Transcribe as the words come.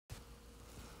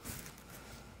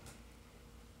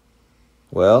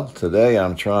Well, today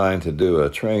I'm trying to do a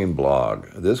train blog.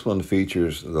 This one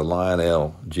features the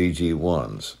Lionel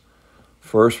GG1s.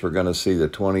 First, we're going to see the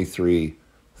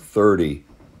 2330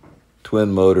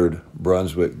 twin-motored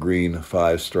Brunswick green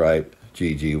 5-stripe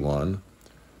GG1.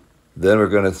 Then we're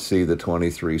going to see the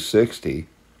 2360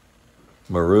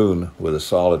 maroon with a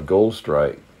solid gold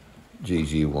stripe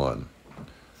GG1.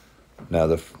 Now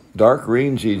the dark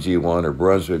green GG1 or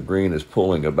Brunswick green is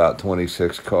pulling about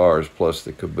 26 cars plus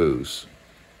the caboose.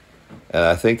 And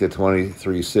I think the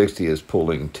 2360 is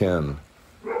pulling 10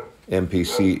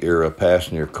 MPC era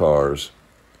passenger cars.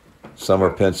 Some are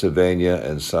Pennsylvania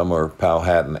and some are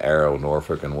Powhatan Arrow,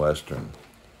 Norfolk and Western.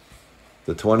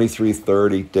 The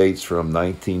 2330 dates from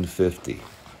 1950.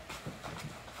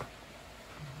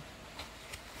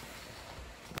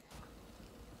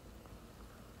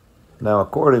 Now,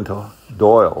 according to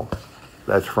Doyle,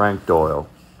 that's Frank Doyle,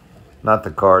 not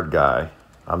the card guy.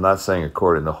 I'm not saying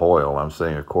according to Hoyle, I'm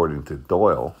saying according to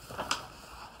Doyle.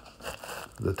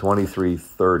 The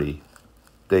 2330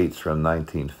 dates from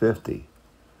 1950,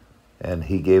 and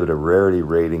he gave it a rarity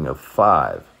rating of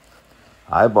 5.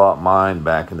 I bought mine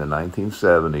back in the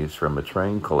 1970s from a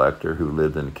train collector who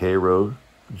lived in Cairo,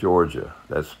 Georgia.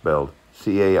 That's spelled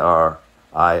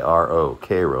C-A-R-I-R-O,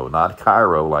 Cairo, not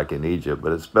Cairo like in Egypt,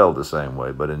 but it's spelled the same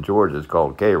way, but in Georgia it's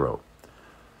called Cairo.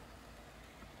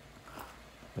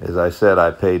 As I said,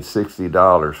 I paid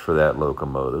 $60 for that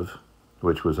locomotive,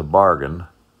 which was a bargain.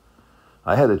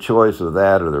 I had a choice of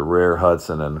that or the rare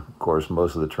Hudson, and of course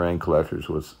most of the train collectors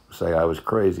would say I was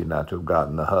crazy not to have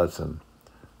gotten the Hudson.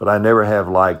 But I never have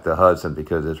liked the Hudson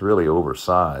because it's really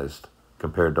oversized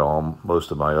compared to most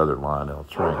of my other Lionel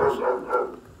trains.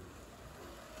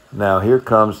 Now here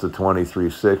comes the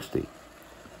 2360.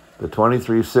 The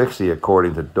 2360,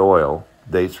 according to Doyle,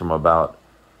 dates from about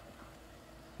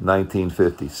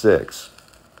 1956.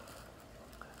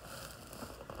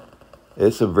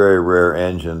 It's a very rare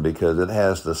engine because it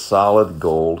has the solid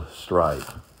gold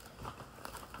stripe.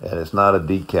 And it's not a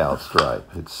decal stripe,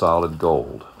 it's solid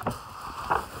gold.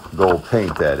 Gold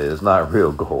paint, that is, not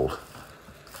real gold.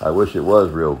 I wish it was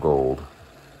real gold.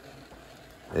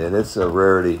 And it's a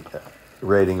rarity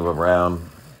rating of around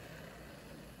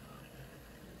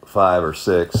 5 or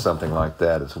 6, something like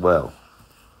that as well.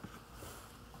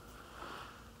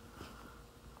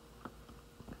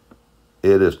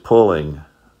 It is pulling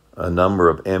a number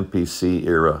of MPC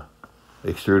era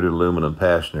extruded aluminum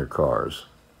passenger cars,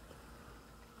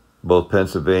 both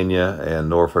Pennsylvania and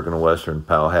Norfolk and Western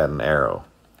Powhatan Arrow.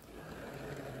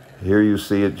 Here you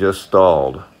see it just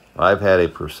stalled. I've had a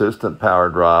persistent power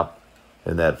drop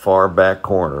in that far back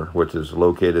corner, which is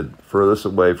located furthest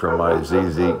away from my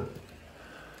ZW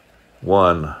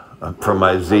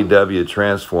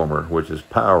transformer, which is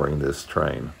powering this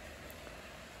train.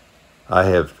 I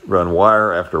have run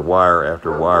wire after wire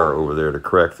after wire over there to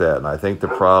correct that, and I think the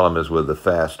problem is with the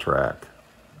fast track.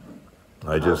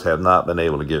 I just have not been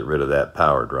able to get rid of that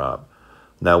power drop.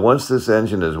 Now, once this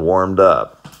engine is warmed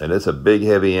up, and it's a big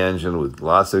heavy engine with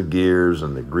lots of gears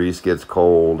and the grease gets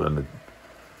cold and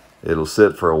it'll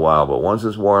sit for a while, but once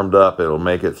it's warmed up, it'll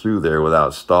make it through there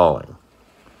without stalling.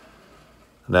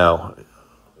 Now,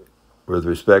 with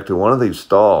respect to one of these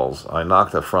stalls, I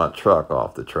knocked the front truck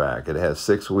off the track. It has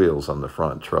 6 wheels on the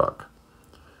front truck,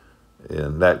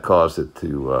 and that caused it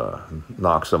to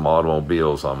knock some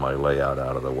automobiles on my layout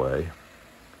out of the way.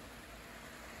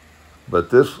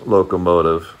 But this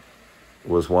locomotive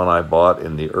was one I bought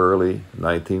in the early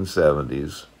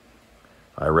 1970s.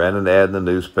 I ran an ad in the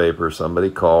newspaper.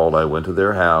 Somebody called. I went to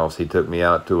their house. He took me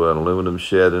out to an aluminum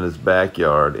shed in his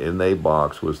backyard. In a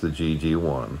box was the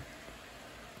GG1.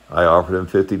 I offered him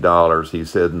 $50. He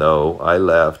said no. I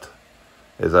left.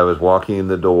 As I was walking in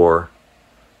the door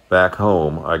back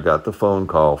home, I got the phone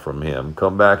call from him.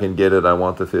 Come back and get it. I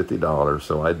want the $50.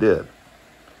 So I did.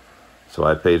 So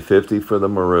I paid $50 for the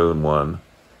maroon one,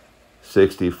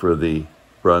 $60 for the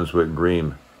Brunswick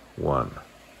green one.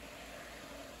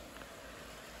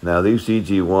 Now these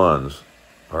GG1s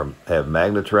have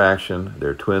magnet traction.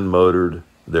 They're twin motored.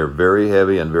 They're very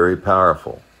heavy and very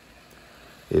powerful.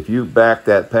 If you back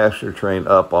that passenger train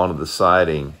up onto the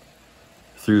siding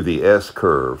through the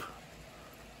S-curve,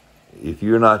 if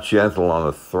you're not gentle on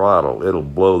the throttle, it'll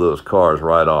blow those cars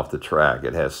right off the track.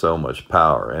 It has so much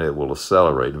power, and it will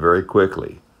accelerate very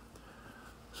quickly.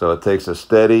 So it takes a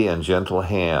steady and gentle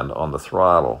hand on the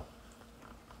throttle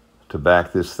to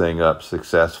back this thing up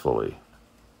successfully.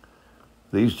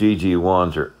 These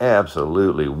GG1s are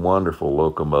absolutely wonderful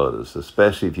locomotives,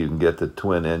 especially if you can get the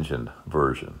twin-engined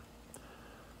version.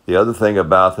 The other thing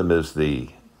about them is the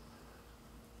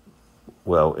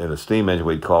well, in a steam engine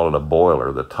we'd call it a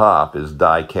boiler. The top is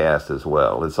die cast as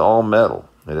well. It's all metal,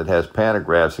 and it has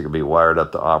pantographs that can be wired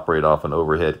up to operate off an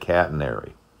overhead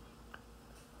catenary.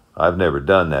 I've never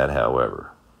done that,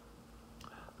 however.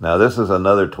 Now this is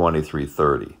another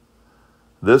 2330.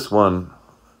 This one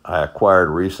I acquired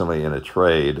recently in a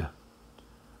trade.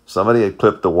 Somebody had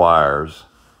clipped the wires.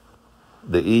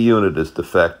 The E unit is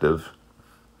defective.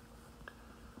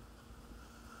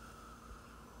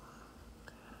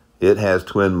 It has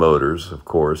twin motors, of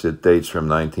course. It dates from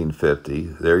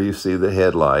 1950. There you see the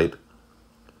headlight.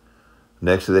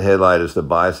 Next to the headlight is the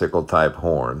bicycle type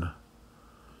horn.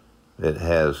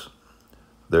 There's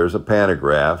a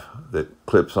pantograph that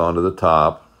clips onto the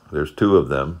top. There's two of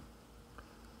them.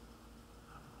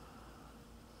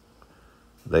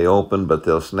 They open, but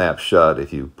they'll snap shut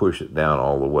if you push it down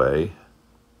all the way.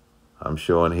 I'm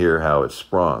showing here how it's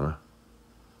sprung.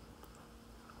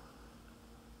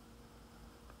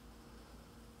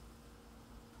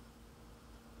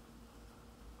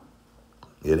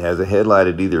 It has a headlight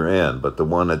at either end, but the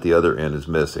one at the other end is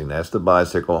missing. That's the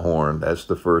bicycle horn. That's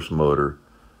the first motor.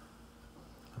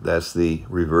 That's the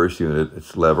reverse unit.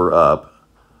 It's lever up.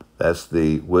 That's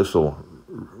the whistle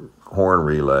horn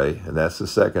relay, and that's the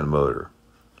second motor.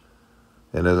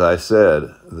 And as I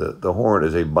said, the horn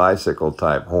is a bicycle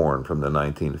type horn from the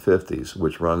 1950s,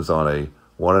 which runs on a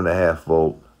 1.5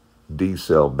 volt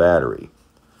D-cell battery.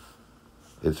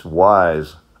 It's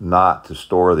wise not to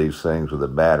store these things with a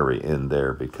battery in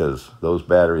there because those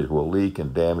batteries will leak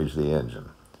and damage the engine.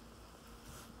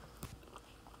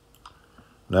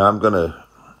 Now I'm going to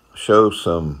show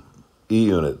some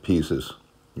E-unit pieces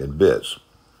and bits.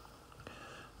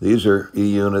 These are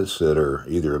E-units that are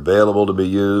either available to be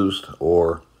used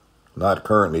or not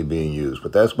currently being used,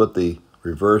 but that's what the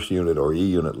reverse unit or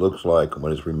E-unit looks like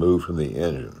when it's removed from the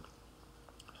engine.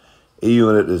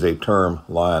 E-unit is a term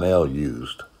Lionel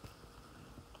used.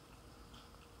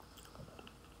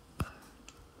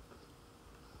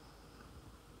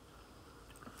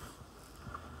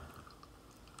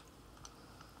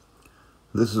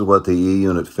 This is what the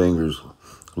E-unit fingers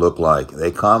look like.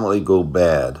 They commonly go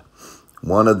bad.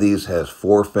 One of these has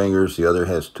 4 fingers, the other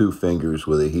has 2 fingers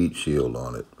with a heat shield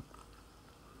on it.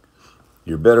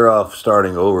 You're better off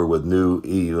starting over with new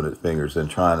E-unit fingers than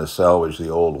trying to salvage the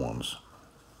old ones.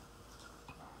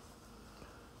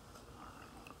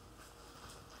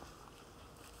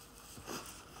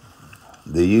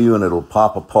 The E-unit will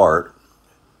pop apart.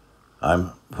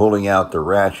 I'm pulling out the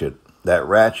ratchet. That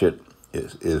ratchet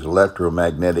is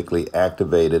electromagnetically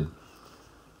activated,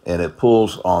 and it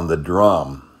pulls on the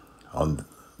drum, on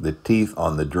the teeth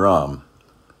on the drum,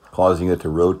 causing it to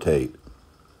rotate.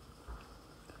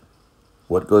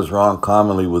 What goes wrong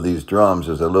commonly with these drums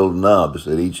is the little nubs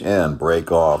at each end break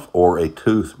off, or a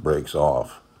tooth breaks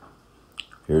off.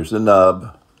 Here's the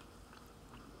nub.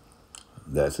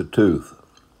 That's a tooth.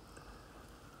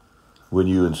 When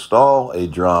you install a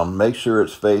drum, make sure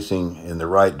it's facing in the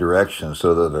right direction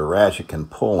so that the ratchet can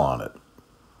pull on it.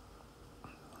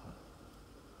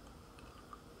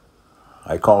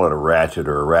 I call it a ratchet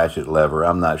or a ratchet lever.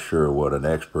 I'm not sure what an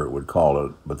expert would call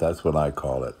it, but that's what I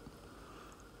call it.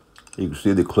 You can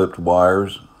see the clipped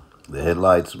wires. The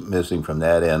headlight's missing from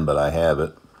that end, but I have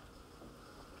it.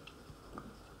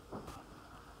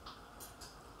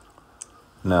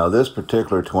 Now this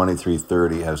particular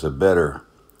 2330 has a better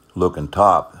looking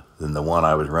top than the one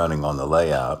I was running on the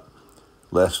layout.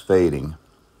 Less fading.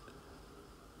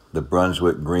 The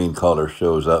Brunswick green color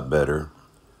shows up better.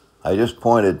 I just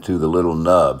pointed to the little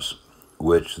nubs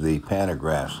which the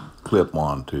pantographs clip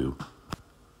onto.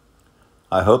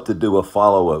 I hope to do a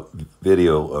follow-up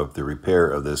video of the repair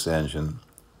of this engine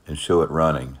and show it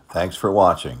running. Thanks for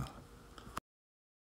watching.